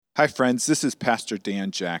Hi, friends. This is Pastor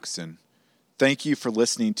Dan Jackson. Thank you for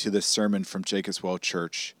listening to this sermon from Jacob's Well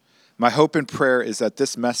Church. My hope and prayer is that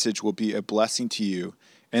this message will be a blessing to you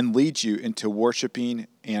and lead you into worshiping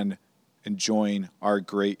and enjoying our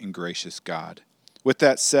great and gracious God. With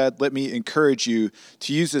that said, let me encourage you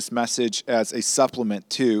to use this message as a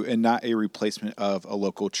supplement to and not a replacement of a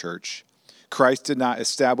local church. Christ did not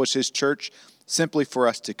establish his church simply for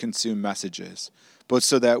us to consume messages, but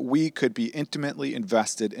so that we could be intimately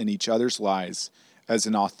invested in each other's lives as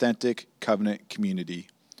an authentic covenant community.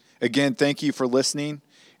 Again, thank you for listening,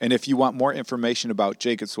 and if you want more information about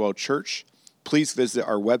Jacob's Well Church, please visit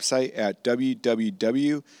our website at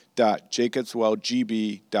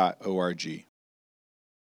www.jacobswellgb.org.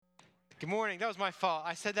 Good morning. That was my fault.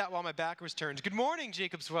 I said that while my back was turned. Good morning,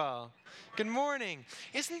 Jacob's Well. Good morning.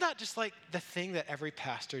 Isn't that just like the thing that every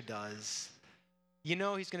pastor does? You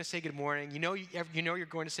know he's going to say good morning. You know you're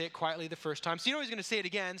going to say it quietly the first time. So you know he's going to say it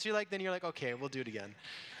again. So you're like, okay, we'll do it again.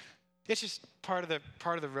 It's just part of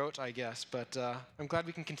the rote, I guess. But I'm glad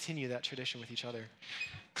we can continue that tradition with each other.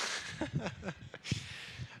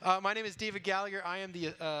 My name is David Gallagher. I am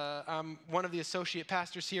I'm one of the associate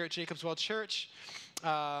pastors here at Jacob's Well Church.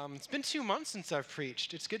 It's been 2 months since I've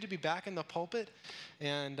preached. It's good to be back in the pulpit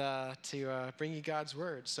and to bring you God's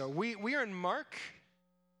word. So we are in Mark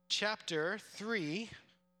chapter 3. If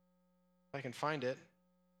I can find it.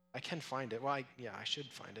 I can find it. Well, I should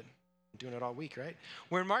find it. I'm doing it all week, right?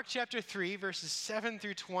 We're in Mark chapter 3, verses 7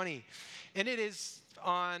 through 20. And it is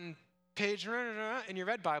on page in your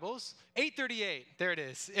red Bibles, 838. There it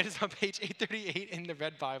is. It is on page 838 in the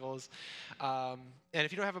red Bibles. And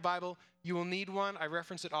if you don't have a Bible, you will need one. I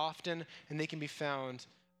reference it often, and they can be found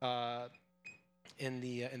in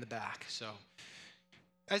the back. So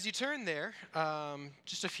as you turn there,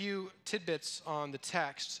 just a few tidbits on the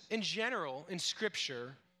text. In general, in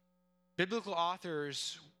Scripture, biblical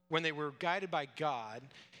authors, when they were guided by God,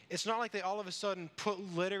 it's not like they all of a sudden put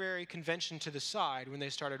literary convention to the side when they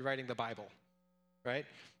started writing the Bible, right?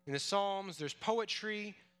 In the Psalms, there's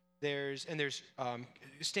poetry, there's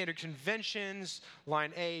standard conventions,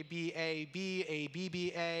 line A, B, A, B, A, B,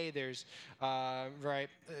 B, A. There's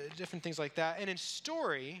different things like that. And in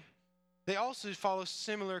story, they also follow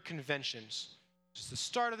similar conventions. Just the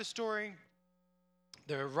start of the story,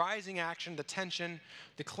 the rising action, the tension,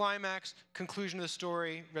 the climax, conclusion of the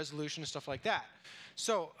story, resolution, stuff like that.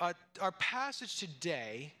 So our passage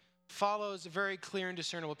today follows very clear and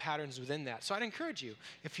discernible patterns within that. So I'd encourage you,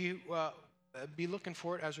 if you be looking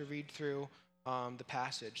for it as we read through the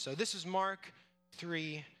passage. So this is Mark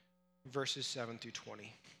 3, verses 7 through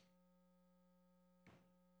 20.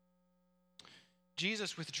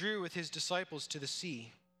 Jesus withdrew with his disciples to the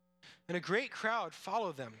sea, and a great crowd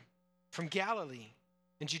followed them from Galilee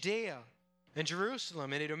and Judea and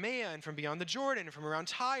Jerusalem and Idumea and from beyond the Jordan and from around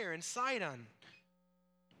Tyre and Sidon.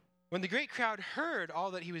 When the great crowd heard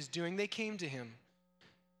all that he was doing, they came to him.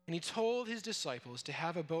 And he told his disciples to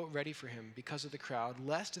have a boat ready for him because of the crowd,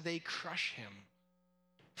 lest they crush him.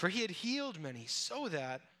 For he had healed many, so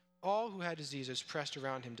that all who had diseases pressed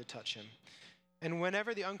around him to touch him. And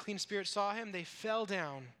whenever the unclean spirits saw him, they fell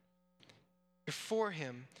down before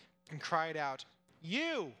him and cried out,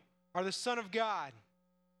 "You are the Son of God."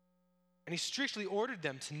 And he strictly ordered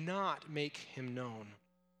them to not make him known.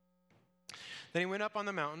 Then he went up on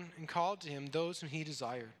the mountain and called to him those whom he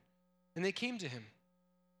desired. And they came to him.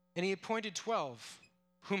 And he appointed 12,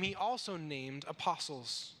 whom he also named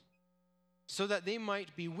apostles, so that they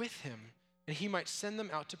might be with him, and he might send them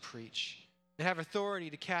out to preach, and have authority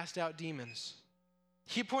to cast out demons.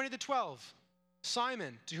 He appointed the 12,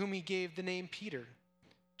 Simon, to whom he gave the name Peter,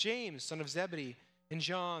 James, son of Zebedee, and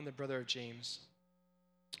John, the brother of James,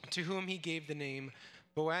 to whom he gave the name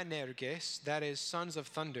Boanerges, that is, sons of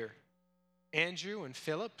thunder, Andrew and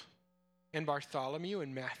Philip, and Bartholomew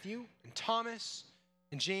and Matthew, and Thomas,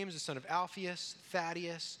 and James the son of Alphaeus,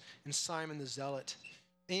 Thaddeus, and Simon the Zealot,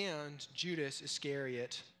 and Judas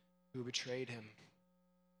Iscariot, who betrayed him.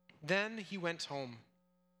 Then he went home,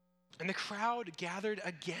 and the crowd gathered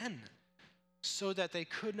again, so that they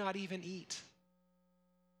could not even eat.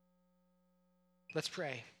 Let's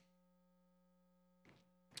pray.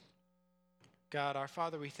 God, our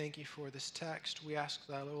Father, we thank you for this text. We ask,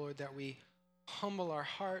 Lord, that we humble our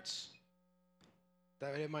hearts,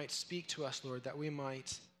 that it might speak to us, Lord, that we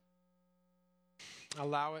might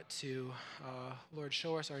allow it to, Lord,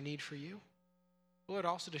 show us our need for you. Lord,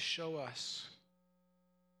 also to show us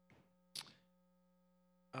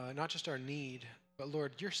not just our need, but,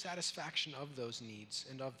 Lord, your satisfaction of those needs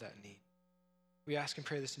and of that need. We ask and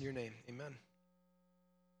pray this in your name. Amen.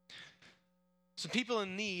 So people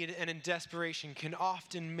in need and in desperation can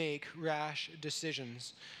often make rash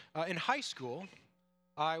decisions. In high school,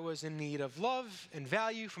 I was in need of love and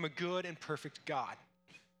value from a good and perfect God.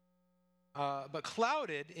 But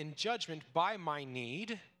clouded in judgment by my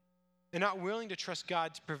need and not willing to trust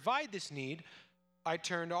God to provide this need, I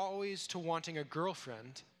turned always to wanting a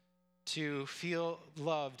girlfriend to feel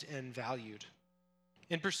loved and valued.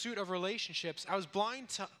 In pursuit of relationships, I was blind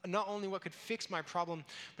to not only what could fix my problem,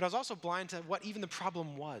 but I was also blind to what even the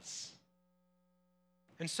problem was.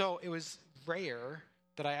 And so it was rare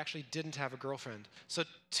that I actually didn't have a girlfriend. So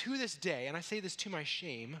to this day, and I say this to my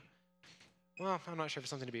shame, well, I'm not sure if it's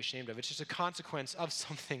something to be ashamed of. It's just a consequence of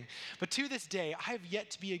something. But to this day, I have yet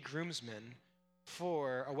to be a groomsman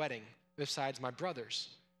for a wedding besides my brother's.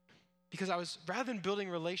 Because rather than building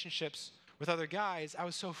relationships with other guys, I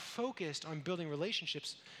was so focused on building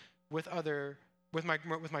relationships with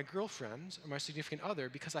my girlfriend or my significant other,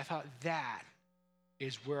 because I thought that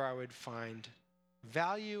is where I would find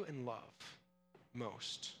value and love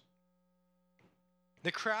most.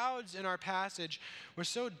 The crowds in our passage were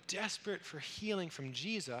so desperate for healing from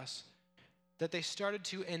Jesus that they started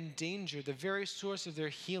to endanger the very source of their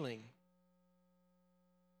healing.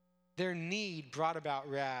 Their need brought about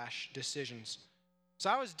rash decisions. So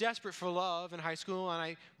I was desperate for love in high school, and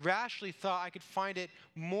I rashly thought I could find it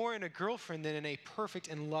more in a girlfriend than in a perfect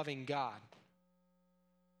and loving God.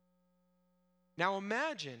 Now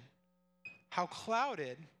imagine how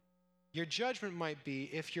clouded your judgment might be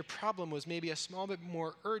if your problem was maybe a small bit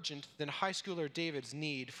more urgent than high schooler David's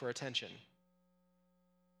need for attention.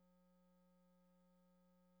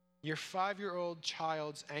 Your 5-year-old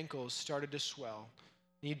child's ankles started to swell,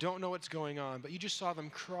 and you don't know what's going on, but you just saw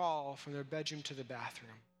them crawl from their bedroom to the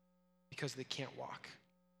bathroom because they can't walk.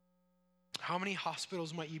 How many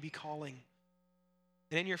hospitals might you be calling?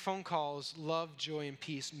 And in your phone calls, love, joy, and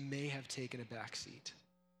peace may have taken a back seat.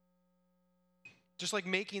 Just like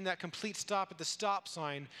making that complete stop at the stop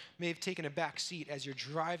sign may have taken a back seat as you're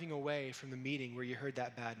driving away from the meeting where you heard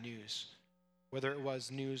that bad news. Whether it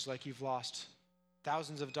was news like you've lost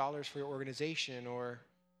thousands of dollars for your organization, or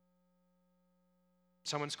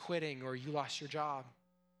someone's quitting, or you lost your job.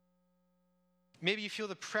 Maybe you feel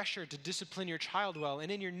the pressure to discipline your child well,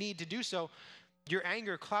 and in your need to do so, your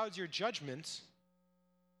anger clouds your judgments,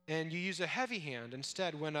 and you use a heavy hand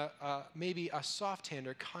instead when maybe a soft hand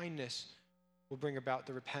or kindness will bring about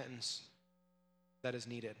the repentance that is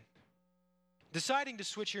needed. Deciding to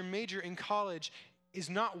switch your major in college is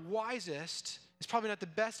not wisest. It's probably not the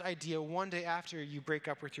best idea one day after you break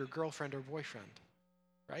up with your girlfriend or boyfriend,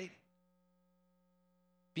 right?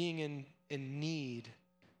 Being in need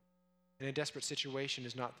in a desperate situation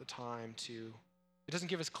is not the time it doesn't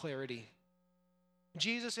give us clarity.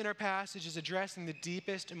 Jesus in our passage is addressing the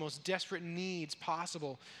deepest and most desperate needs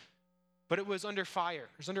possible, but it was under fire,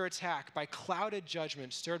 it was under attack by clouded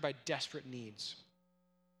judgment stirred by desperate needs.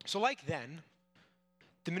 So like then,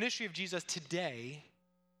 the ministry of Jesus today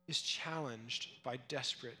is challenged by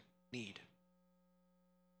desperate need.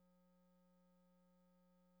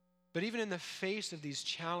 But even in the face of these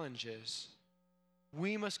challenges,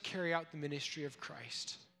 we must carry out the ministry of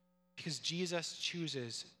Christ because Jesus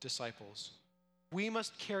chooses disciples. We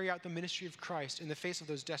must carry out the ministry of Christ in the face of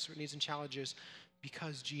those desperate needs and challenges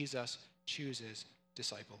because Jesus chooses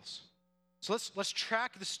disciples. So let's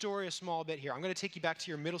track the story a small bit here. I'm going to take you back to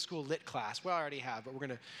your middle school lit class. Well, I already have, but we're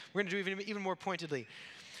going to do even more pointedly.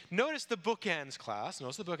 Notice the bookends, class.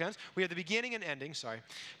 Notice the bookends. We have the beginning and ending,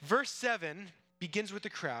 Verse 7 begins with the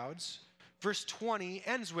crowds. Verse 20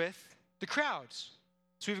 ends with the crowds.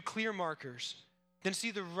 So we have clear markers. Then see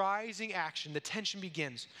the rising action. The tension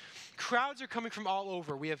begins. Crowds are coming from all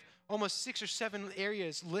over. We have almost 6 or 7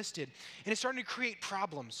 areas listed. And it's starting to create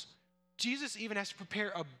problems. Jesus even has to prepare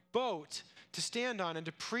a boat to stand on and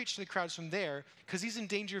to preach to the crowds from there because he's in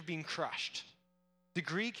danger of being crushed. The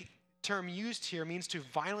Greek term used here means to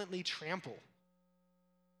violently trample.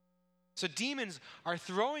 So demons are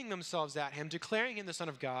throwing themselves at him, declaring him the Son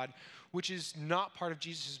of God, which is not part of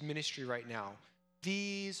Jesus' ministry right now.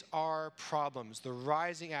 These are problems. The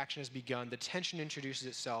rising action has begun. The tension introduces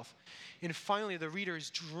itself. And finally, the reader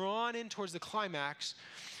is drawn in towards the climax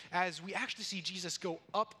as we actually see Jesus go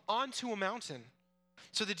up onto a mountain.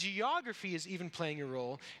 So the geography is even playing a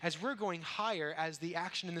role as we're going higher, as the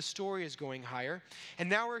action in the story is going higher. And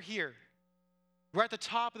now we're here. We're at the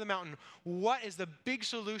top of the mountain. What is the big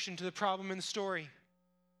solution to the problem in the story?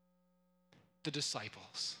 The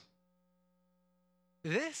disciples.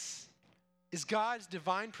 This is God's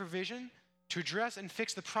divine provision to address and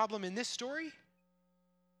fix the problem in this story?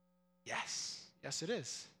 Yes. Yes, it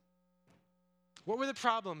is. What were the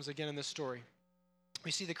problems again in this story?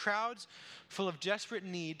 We see the crowds full of desperate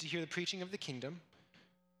need to hear the preaching of the kingdom.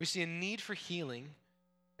 We see a need for healing,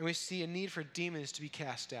 and we see a need for demons to be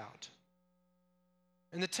cast out.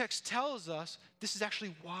 And the text tells us this is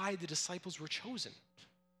actually why the disciples were chosen.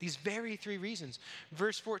 These very three reasons.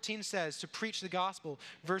 Verse 14 says to preach the gospel.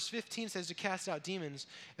 Verse 15 says to cast out demons.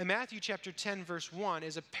 And Matthew chapter 10 verse 1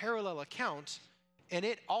 is a parallel account, and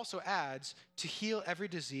it also adds to heal every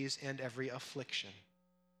disease and every affliction.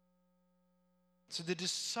 So the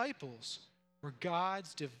disciples were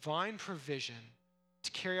God's divine provision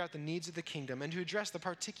to carry out the needs of the kingdom and to address the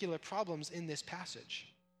particular problems in this passage.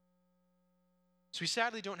 So we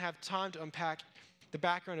sadly don't have time to unpack the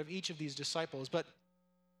background of each of these disciples, but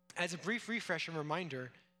as a brief refresh and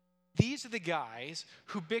reminder, these are the guys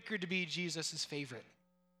who bickered to be Jesus' favorite.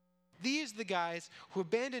 These are the guys who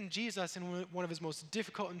abandoned Jesus in one of his most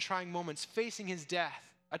difficult and trying moments, facing his death,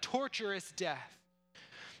 a torturous death.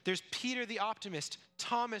 There's Peter the optimist,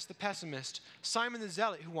 Thomas the pessimist, Simon the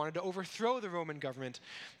zealot who wanted to overthrow the Roman government.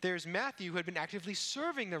 There's Matthew who had been actively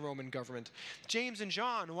serving the Roman government. James and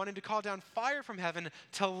John wanting to call down fire from heaven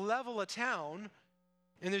to level a town.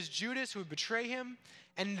 And there's Judas who would betray him.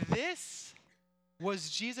 And this was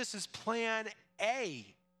Jesus' plan A.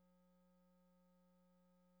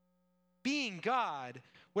 Being God,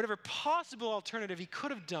 whatever possible alternative he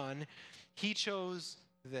could have done, he chose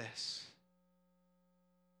this: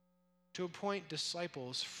 to appoint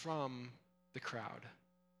disciples from the crowd.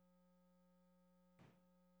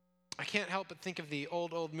 I can't help but think of the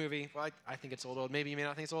old movie. Well, I think it's old. Maybe you may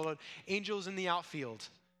not think it's old. Angels in the Outfield,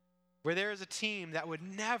 where there is a team that would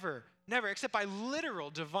never, except by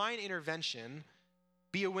literal divine intervention,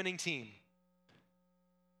 be a winning team.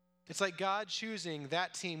 It's like God choosing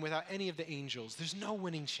that team without any of the angels. There's no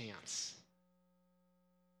winning chance.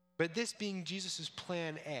 But this being Jesus'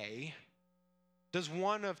 plan A, does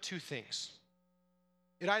one of two things.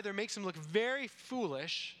 It either makes him look very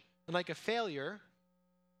foolish and like a failure,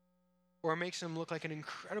 or it makes him look like an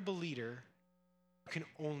incredible leader who can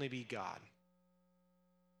only be God.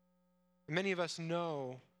 Many of us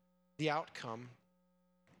know the outcome.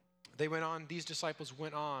 These disciples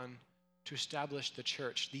went on to establish the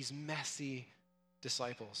church, these messy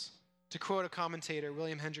disciples. To quote a commentator,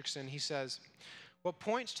 William Hendrickson, he says, "What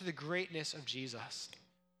points to the greatness of Jesus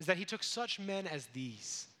is that he took such men as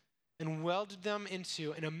these and welded them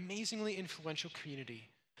into an amazingly influential community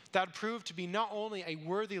that proved to be not only a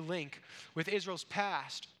worthy link with Israel's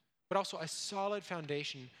past, but also a solid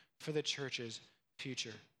foundation for the church's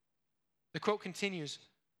future." The quote continues,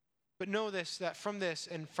 "But know this, that from this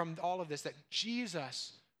and from all of this, that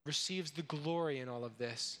Jesus receives the glory in all of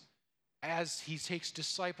this as he takes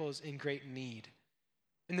disciples in great need.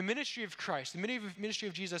 And the ministry of Christ, the ministry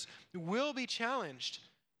of Jesus will be challenged,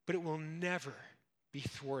 but it will never be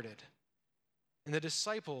thwarted. And the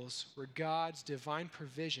disciples were God's divine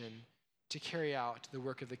provision to carry out the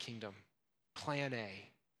work of the kingdom. Plan A.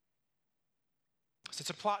 So it's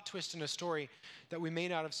a plot twist in a story that we may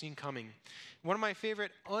not have seen coming. One of my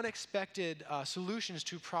favorite unexpected solutions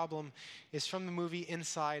to a problem is from the movie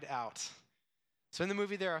Inside Out. So in the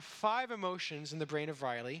movie, there are 5 emotions in the brain of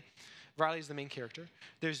Riley. Riley's the main character.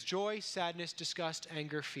 There's joy, sadness, disgust,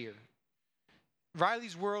 anger, fear.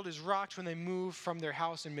 Riley's world is rocked when they move from their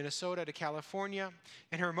house in Minnesota to California,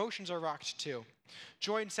 and her emotions are rocked too.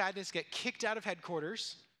 Joy and sadness get kicked out of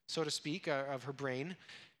headquarters, so to speak, of her brain.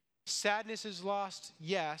 Sadness is lost,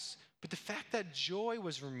 yes, but the fact that joy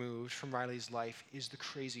was removed from Riley's life is the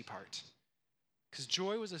crazy part. Because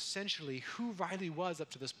joy was essentially who Riley was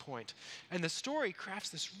up to this point. And the story crafts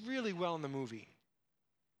this really well in the movie.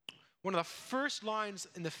 One of the first lines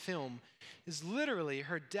in the film is literally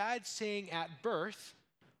her dad saying at birth,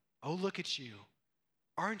 "Oh, look at you.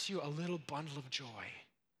 Aren't you a little bundle of joy?"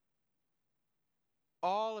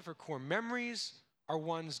 All of her core memories are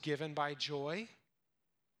ones given by joy.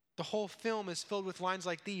 The whole film is filled with lines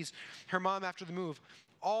like these. Her mom after the move,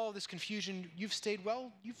 "All this confusion, you've stayed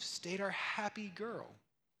our happy girl."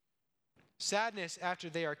 Sadness after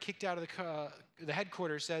they are kicked out of the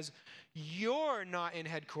headquarters says, "You're not in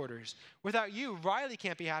headquarters. Without you, Riley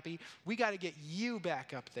can't be happy. We got to get you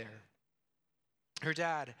back up there." Her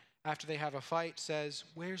dad, after they have a fight, says,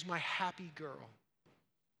 "Where's my happy girl?"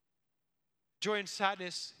 Joy and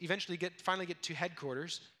sadness eventually finally get to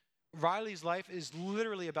headquarters. Riley's life is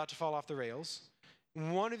literally about to fall off the rails.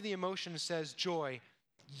 One of the emotions says, "Joy,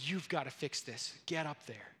 you've got to fix this. Get up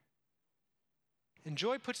there." And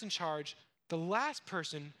Joy puts in charge the last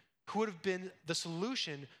person who would have been the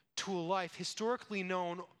solution to a life historically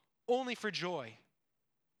known only for joy.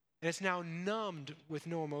 And it's now numbed with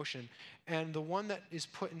no emotion. And the one that is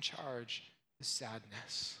put in charge is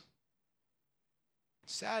sadness.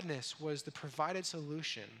 Sadness was the provided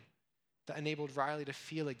solution that enabled Riley to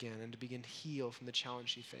feel again and to begin to heal from the challenge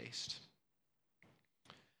she faced.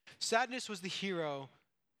 Sadness was the hero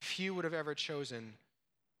few would have ever chosen.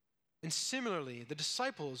 And similarly, the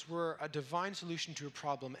disciples were a divine solution to a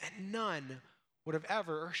problem, and none would have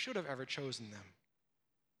ever or should have ever chosen them.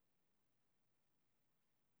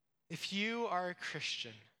 If you are a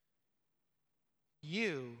Christian,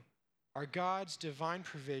 you are God's divine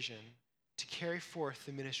provision to carry forth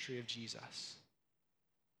the ministry of Jesus.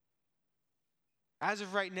 As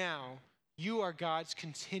of right now, you are God's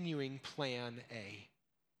continuing plan A.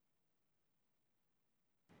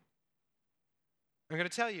 I'm going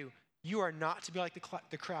to tell you, you are not to be like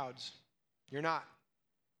the crowds. You're not.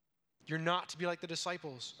 You're not to be like the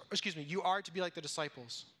disciples. You are to be like the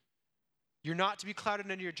disciples. You're not to be clouded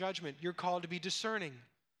under your judgment. You're called to be discerning.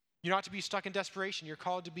 You're not to be stuck in desperation. You're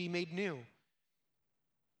called to be made new.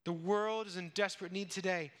 The world is in desperate need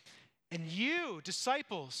today. And you,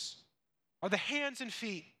 disciples, are the hands and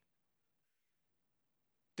feet.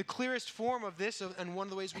 The clearest form of this, and one of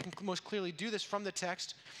the ways we can most clearly do this from the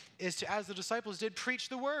text, is to, as the disciples did, preach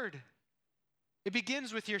the word. It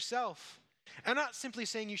begins with yourself. I'm not simply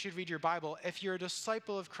saying you should read your Bible. If you're a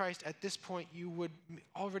disciple of Christ at this point, you would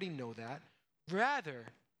already know that. Rather,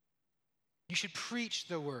 you should preach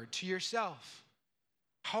the word to yourself.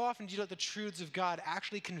 How often do you let the truths of God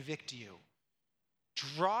actually convict you,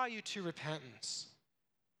 draw you to repentance?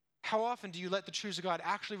 How often do you let the truths of God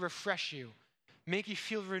actually refresh you, make you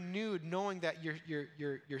feel renewed, knowing that your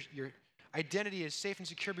identity is safe and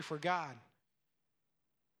secure before God?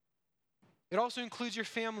 It also includes your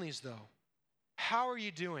families, though. How are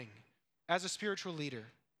you doing as a spiritual leader?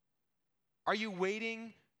 Are you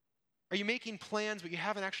waiting? Are you making plans, but you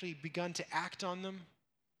haven't actually begun to act on them?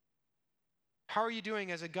 How are you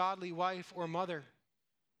doing as a godly wife or mother?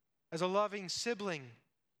 As a loving sibling?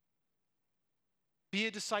 Be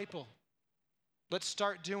a disciple. Let's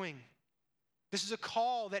start doing. This is a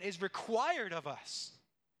call that is required of us.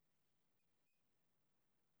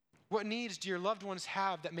 What needs do your loved ones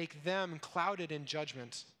have that make them clouded in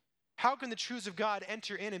judgment? How can the truths of God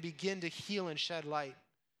enter in and begin to heal and shed light?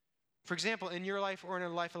 For example, in your life or in the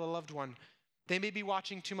life of a loved one, they may be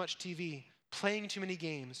watching too much TV, playing too many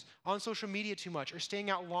games, on social media too much, or staying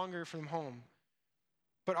out longer from home.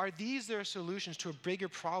 But are these their solutions to a bigger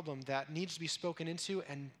problem that needs to be spoken into,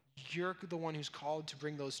 and you're the one who's called to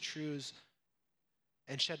bring those truths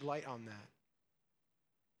and shed light on that?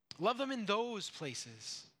 Love them in those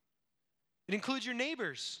places. It includes your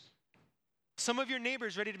neighbors. Some of your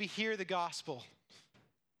neighbors ready to hear the gospel.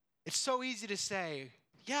 It's so easy to say,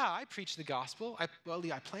 yeah, I preach the gospel. I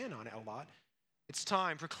plan on it a lot. It's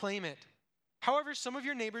time, proclaim it. However, some of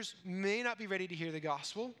your neighbors may not be ready to hear the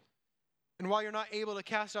gospel. And while you're not able to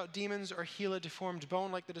cast out demons or heal a deformed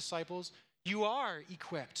bone like the disciples, you are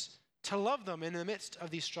equipped to love them in the midst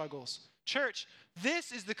of these struggles. Church,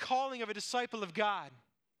 this is the calling of a disciple of God.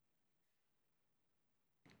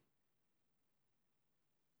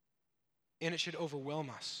 And it should overwhelm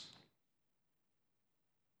us.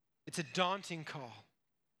 It's a daunting call.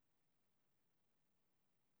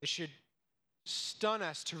 It should stun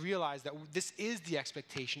us to realize that this is the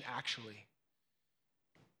expectation, actually.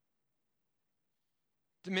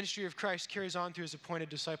 The ministry of Christ carries on through his appointed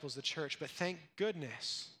disciples, the church, but thank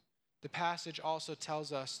goodness the passage also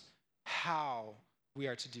tells us how we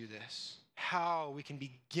are to do this, how we can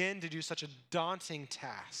begin to do such a daunting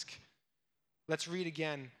task. Let's read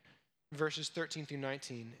again verses 13 through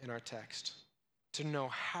 19 in our text to know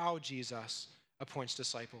how Jesus appoints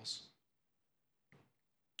disciples.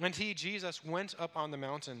 And he, Jesus, went up on the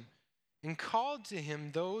mountain and called to him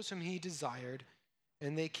those whom he desired,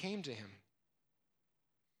 and they came to him.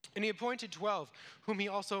 And he appointed 12, whom he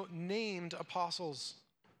also named apostles,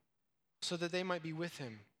 so that they might be with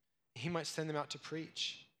him. He might send them out to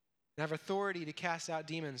preach and have authority to cast out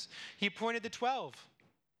demons. He appointed the 12,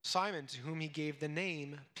 Simon, to whom he gave the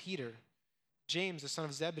name Peter, James, the son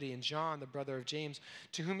of Zebedee, and John, the brother of James,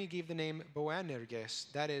 to whom he gave the name Boanerges,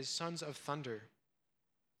 that is, sons of thunder.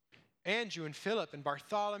 Andrew and Philip and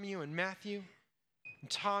Bartholomew and Matthew and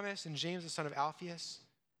Thomas and James, the son of Alphaeus,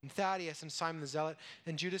 and Thaddeus and Simon the Zealot,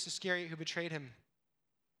 and Judas Iscariot who betrayed him.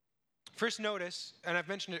 First notice, and I've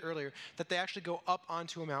mentioned it earlier, that they actually go up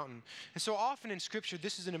onto a mountain. And so often in Scripture,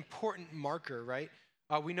 this is an important marker, right?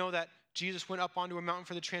 We know that Jesus went up onto a mountain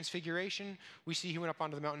for the transfiguration. We see he went up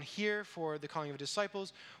onto the mountain here for the calling of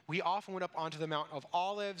disciples. We often went up onto the Mount of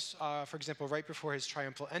Olives, for example, right before his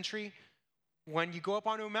triumphal entry. When you go up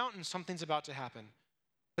onto a mountain, something's about to happen.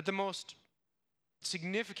 But the most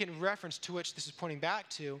significant reference to which this is pointing back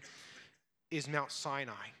to is Mount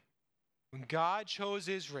Sinai. When God chose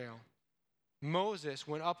Israel, Moses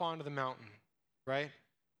went up onto the mountain, right?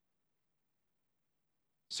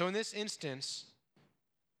 So in this instance,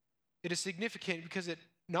 it is significant because it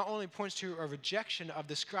not only points to a rejection of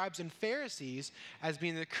the scribes and Pharisees as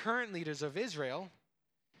being the current leaders of Israel,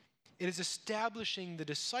 it is establishing the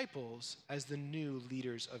disciples as the new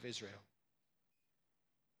leaders of Israel.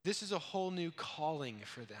 This is a whole new calling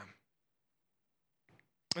for them.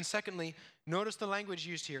 And secondly, notice the language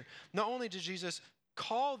used here. Not only did Jesus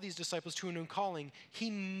call these disciples to a new calling, he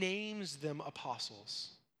names them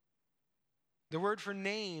apostles. The word for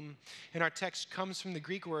name in our text comes from the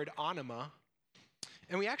Greek word anima,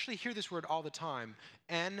 and we actually hear this word all the time.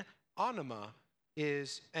 Anima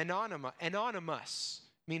is anonymous,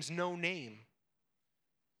 means no name.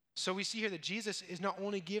 So we see here that Jesus is not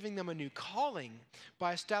only giving them a new calling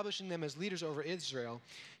by establishing them as leaders over Israel,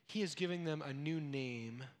 he is giving them a new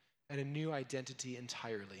name and a new identity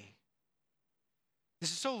entirely.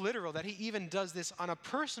 This is so literal that he even does this on a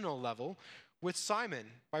personal level with Simon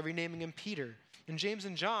by renaming him Peter, and James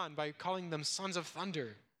and John by calling them sons of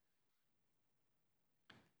thunder.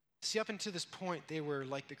 See, up until this point, they were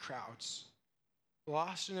like the crowds,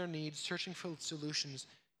 lost in their needs, searching for solutions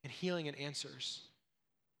and healing and answers.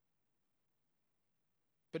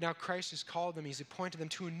 But now Christ has called them, he's appointed them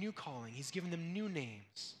to a new calling, he's given them new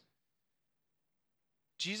names.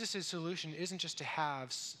 Jesus' solution isn't just to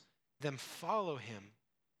have them follow him,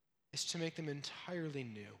 it's to make them entirely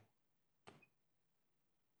new.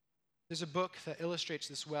 There's a book that illustrates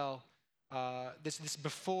this well, this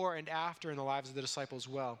before and after in the lives of the disciples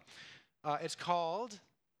well. It's called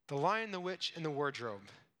The Lion, the Witch, and the Wardrobe.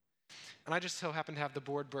 And I just so happen to have the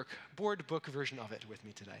board book version of it with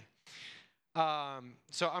me today.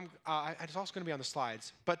 So it's also going to be on the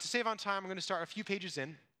slides. But to save on time, I'm going to start a few pages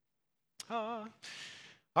in. All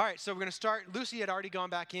right, so we're going to start. Lucy had already gone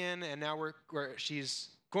back in, and now she's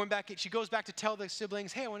going back. She goes back to tell the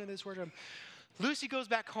siblings, hey, I wanted this wardrobe. Lucy goes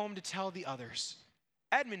back home to tell the others.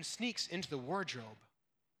 Edmund sneaks into the wardrobe.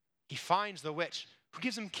 He finds the witch, who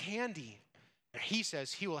gives him candy. And he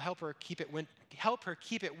says he will help her keep it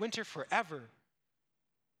winter forever.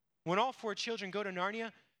 When all four children go to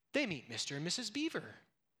Narnia, they meet Mr. and Mrs. Beaver.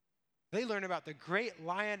 They learn about the great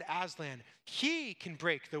lion Aslan. He can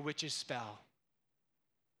break the witch's spell.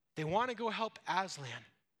 They want to go help Aslan,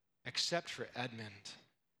 except for Edmund.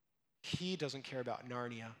 He doesn't care about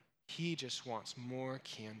Narnia. He just wants more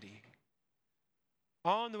candy.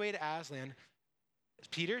 On the way to Aslan,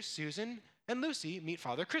 Peter, Susan, and Lucy meet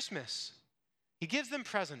Father Christmas. He gives them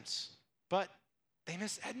presents, but they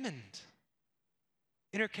miss Edmund.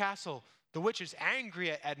 In her castle, the witch is angry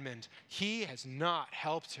at Edmund. He has not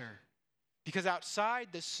helped her. Because outside,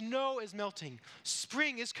 the snow is melting.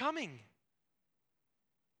 Spring is coming.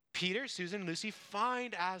 Peter, Susan, and Lucy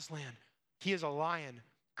find Aslan. He is a lion,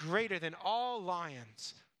 greater than all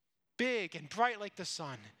lions, big and bright like the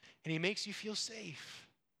sun, and he makes you feel safe.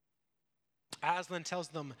 Aslan tells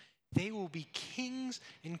them they will be kings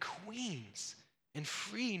and queens and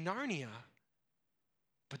free Narnia.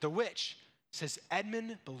 But the witch says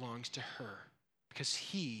Edmund belongs to her because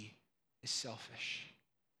he is selfish.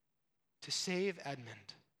 To save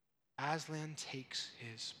Edmund, Aslan takes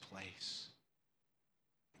his place.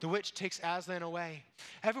 The witch takes Aslan away.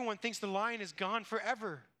 Everyone thinks the lion is gone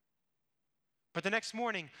forever. But the next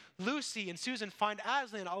morning, Lucy and Susan find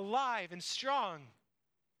Aslan alive and strong.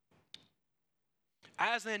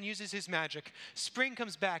 Aslan uses his magic. Spring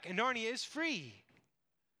comes back and Narnia is free.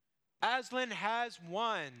 Aslan has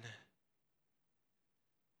won.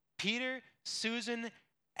 Peter, Susan,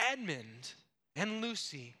 Edmund, and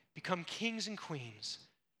Lucy become kings and queens.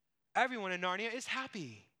 Everyone in Narnia is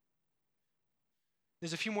happy.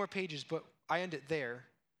 There's a few more pages, but I end it there.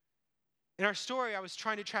 In our story, I was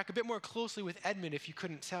trying to track a bit more closely with Edmund, if you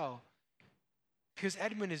couldn't tell, because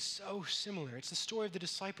Edmund is so similar. It's the story of the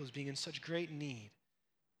disciples being in such great need.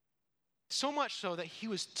 So much so that he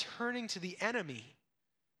was turning to the enemy.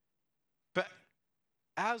 But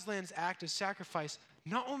Aslan's act of sacrifice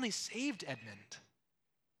not only saved Edmund,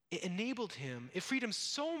 it enabled him, it freed him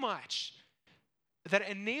so much that it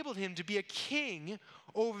enabled him to be a king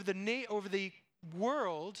over the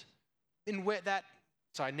world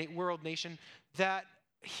world nation that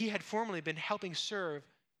he had formerly been helping serve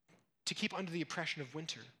to keep under the oppression of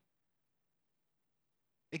winter.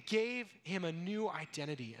 It gave him a new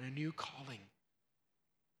identity and a new calling.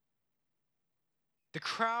 The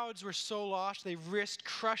crowds were so lost, they risked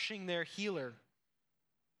crushing their healer.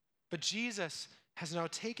 But Jesus has now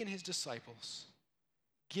taken his disciples,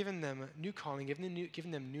 given them a new calling,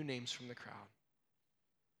 given them new names from the crowd.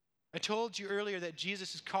 I told you earlier that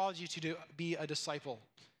Jesus has called you to be a disciple,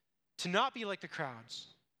 to not be like the crowds,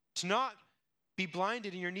 to not be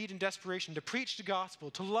blinded in your need and desperation, to preach the gospel,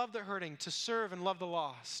 to love the hurting, to serve and love the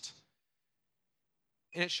lost.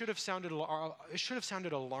 And it should have sounded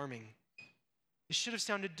alarming. It should have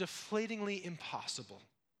sounded deflatingly impossible.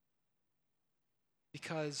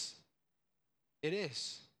 Because it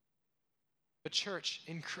is. But church,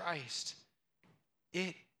 in Christ,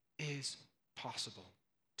 it is possible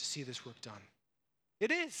to see this work done.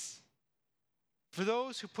 It is. For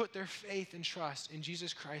those who put their faith and trust in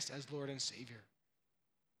Jesus Christ as Lord and Savior.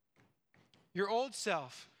 Your old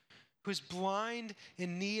self, who is blind,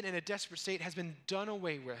 in need, and a desperate state, has been done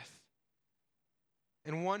away with.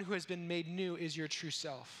 And one who has been made new is your true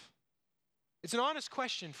self. It's an honest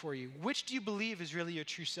question for you. Which do you believe is really your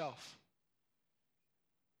true self?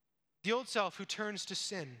 The old self who turns to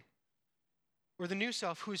sin, or the new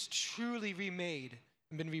self who is truly remade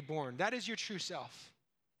and been reborn? That is your true self.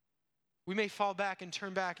 We may fall back and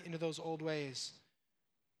turn back into those old ways.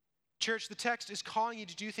 Church, the text is calling you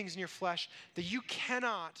to do things in your flesh that you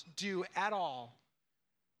cannot do at all,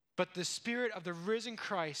 but the Spirit of the risen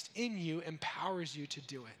Christ in you empowers you to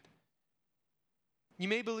do it. You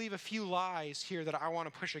may believe a few lies here that I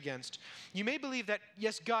want to push against. You may believe that,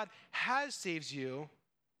 yes, God has saved you,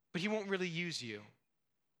 but he won't really use you.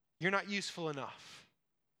 You're not useful enough.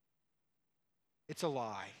 It's a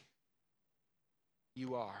lie.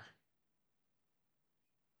 You are.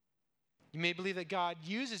 You may believe that God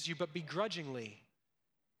uses you, but begrudgingly.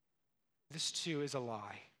 This too is a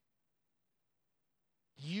lie.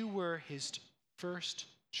 You were his first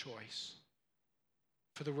choice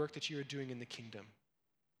for the work that you are doing in the kingdom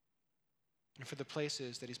and for the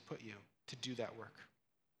places that he's put you to do that work.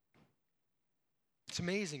 It's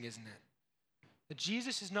amazing, isn't it? That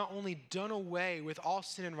Jesus has not only done away with all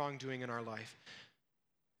sin and wrongdoing in our life,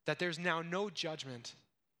 that there's now no judgment,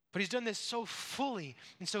 but he's done this so fully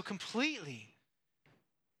and so completely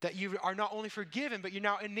that you are not only forgiven, but you're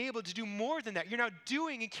now enabled to do more than that. You're now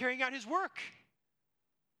doing and carrying out his work.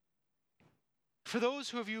 For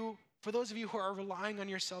those of you who are relying on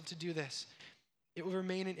yourself to do this, it will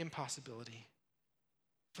remain an impossibility.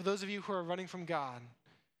 For those of you who are running from God,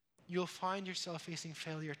 you'll find yourself facing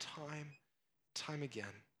failure time again,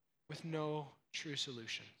 with no true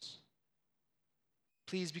solutions.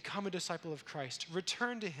 Please become a disciple of Christ.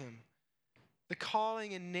 Return to him. The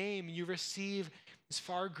calling and name you receive is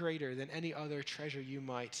far greater than any other treasure you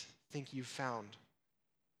might think you've found.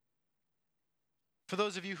 For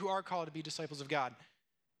those of you who are called to be disciples of God,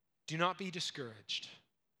 do not be discouraged.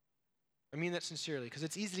 I mean that sincerely, because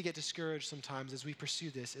it's easy to get discouraged sometimes as we pursue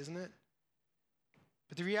this, isn't it?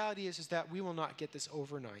 But the reality is that we will not get this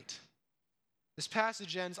overnight. This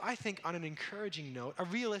passage ends, I think, on an encouraging note, a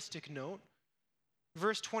realistic note.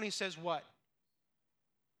 Verse 20 says what?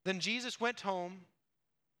 Then Jesus went home,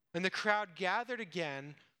 and the crowd gathered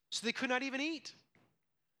again, so they could not even eat.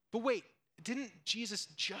 But wait, didn't Jesus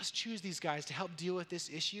just choose these guys to help deal with this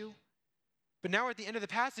issue? But now we're at the end of the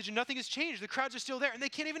passage, and nothing has changed. The crowds are still there, and they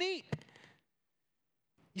can't even eat.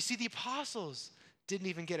 You see, the apostles didn't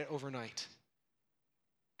even get it overnight.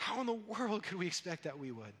 How in the world could we expect that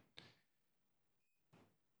we would?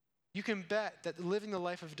 You can bet that living the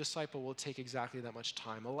life of a disciple will take exactly that much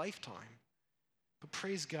time, a lifetime. But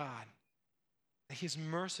praise God that he is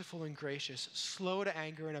merciful and gracious, slow to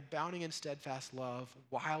anger and abounding in steadfast love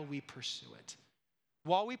while we pursue it.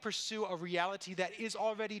 While we pursue a reality that is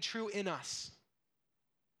already true in us.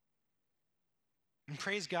 And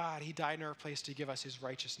praise God, he died in our place to give us his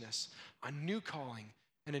righteousness, a new calling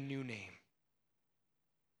and a new name.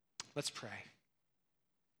 Let's pray.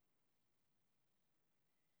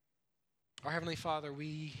 Our Heavenly Father,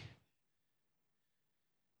 we,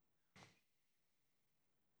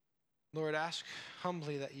 Lord, ask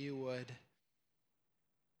humbly that you would,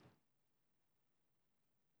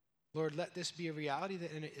 Lord, let this be a reality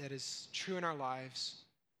that is true in our lives,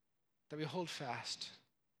 that we hold fast,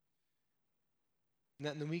 and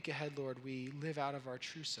that in the week ahead, Lord, we live out of our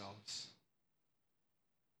true selves,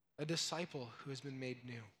 a disciple who has been made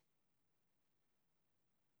new.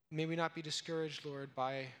 May we not be discouraged, Lord,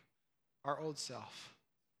 by our old self.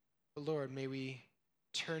 But Lord, may we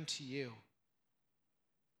turn to you,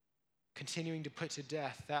 continuing to put to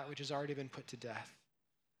death that which has already been put to death,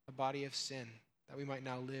 a body of sin, that we might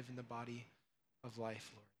now live in the body of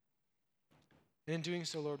life, Lord. And in doing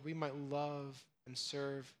so, Lord, we might love and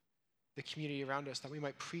serve the community around us, that we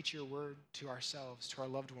might preach your word to ourselves, to our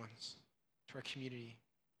loved ones, to our community.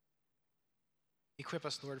 Equip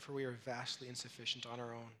us, Lord, for we are vastly insufficient on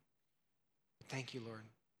our own. Thank you, Lord,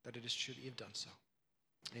 that it is true that you've done so.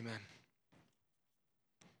 Amen.